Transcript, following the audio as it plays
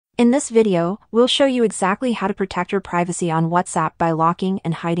In this video, we'll show you exactly how to protect your privacy on WhatsApp by locking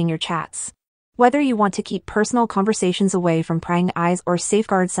and hiding your chats. Whether you want to keep personal conversations away from prying eyes or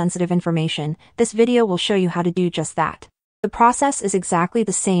safeguard sensitive information, this video will show you how to do just that. The process is exactly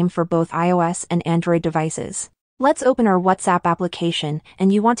the same for both iOS and Android devices. Let's open our WhatsApp application,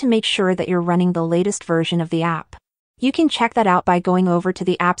 and you want to make sure that you're running the latest version of the app. You can check that out by going over to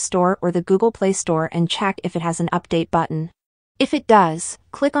the App Store or the Google Play Store and check if it has an update button. If it does,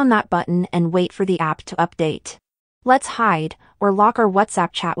 click on that button and wait for the app to update. Let's hide or lock our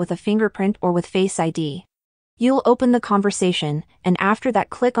WhatsApp chat with a fingerprint or with Face ID. You'll open the conversation, and after that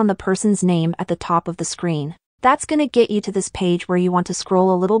click on the person's name at the top of the screen. That's gonna get you to this page where you want to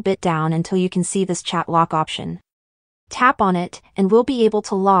scroll a little bit down until you can see this chat lock option. Tap on it, and we'll be able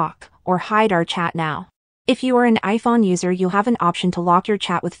to lock or hide our chat now. If you are an iPhone user, you'll have an option to lock your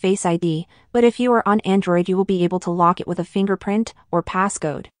chat with Face ID, but if you are on Android, you will be able to lock it with a fingerprint or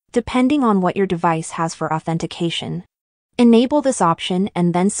passcode, depending on what your device has for authentication. Enable this option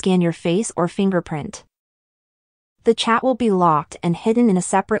and then scan your face or fingerprint. The chat will be locked and hidden in a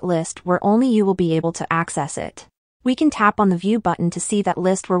separate list where only you will be able to access it. We can tap on the View button to see that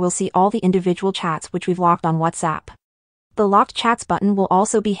list where we'll see all the individual chats which we've locked on WhatsApp. The Locked Chats button will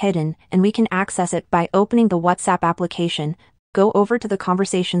also be hidden, and we can access it by opening the WhatsApp application, go over to the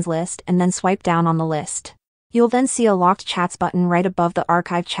Conversations list and then swipe down on the list. You'll then see a Locked Chats button right above the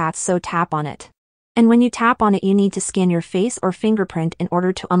Archive Chats, so tap on it. And when you tap on it, you need to scan your face or fingerprint in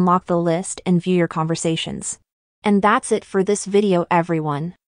order to unlock the list and view your conversations. And that's it for this video,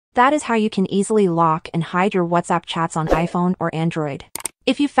 everyone. That is how you can easily lock and hide your WhatsApp chats on iPhone or Android.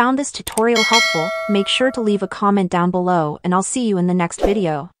 If you found this tutorial helpful, make sure to leave a comment down below, and I'll see you in the next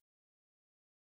video.